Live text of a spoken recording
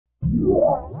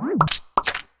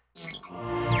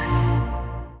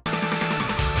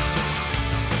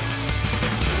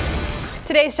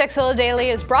Today's Tekzilla Daily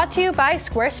is brought to you by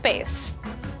Squarespace.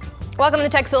 Welcome to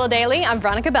Tekzilla Daily, I'm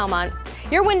Veronica Belmont.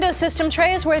 Your Windows system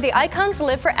tray is where the icons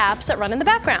live for apps that run in the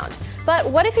background. But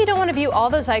what if you don't want to view all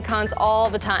those icons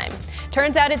all the time?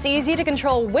 Turns out it's easy to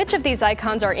control which of these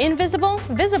icons are invisible,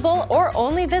 visible, or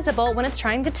only visible when it's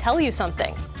trying to tell you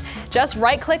something. Just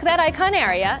right-click that icon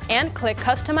area and click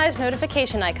Customize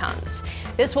Notification Icons.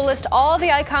 This will list all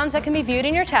the icons that can be viewed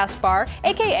in your taskbar,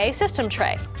 aka system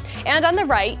tray. And on the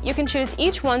right, you can choose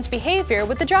each one's behavior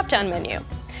with the drop-down menu.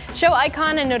 Show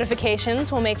icon and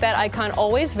notifications will make that icon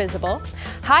always visible.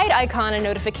 Hide icon and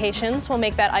notifications will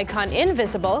make that icon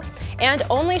invisible. And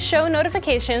only show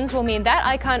notifications will mean that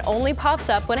icon only pops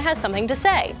up when it has something to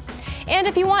say. And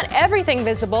if you want everything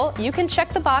visible, you can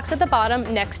check the box at the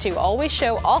bottom next to Always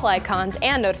Show All Icons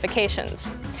and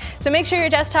Notifications. So make sure your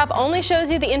desktop only shows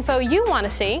you the info you want to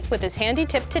see with this handy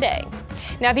tip today.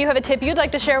 Now if you have a tip you'd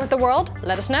like to share with the world,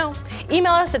 let us know.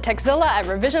 Email us at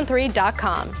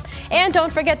tekzilla@revision3.com. And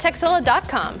don't forget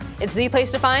tekzilla.com. It's the place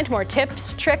to find more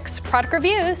tips, tricks, product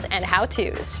reviews, and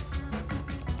how-tos.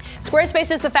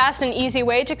 Squarespace is the fast and easy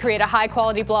way to create a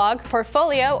high-quality blog,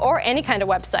 portfolio, or any kind of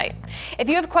website. If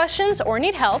you have questions or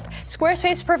need help,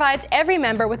 Squarespace provides every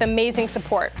member with amazing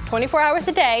support, 24 hours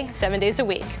a day, 7 days a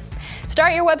week.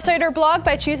 Start your website or blog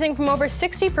by choosing from over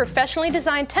 60 professionally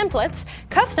designed templates,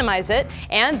 customize it,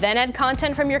 and then add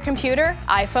content from your computer,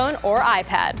 iPhone, or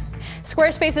iPad.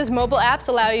 Squarespace's mobile apps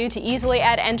allow you to easily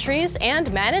add entries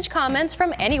and manage comments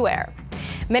from anywhere.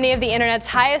 Many of the internet's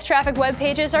highest traffic web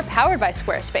pages are powered by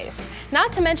Squarespace,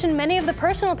 not to mention many of the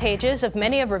personal pages of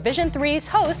many of Revision 3's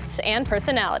hosts and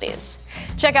personalities.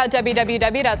 Check out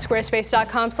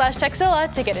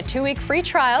www.squarespace.com/Tekzilla to get a 2-week free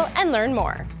trial and learn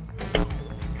more.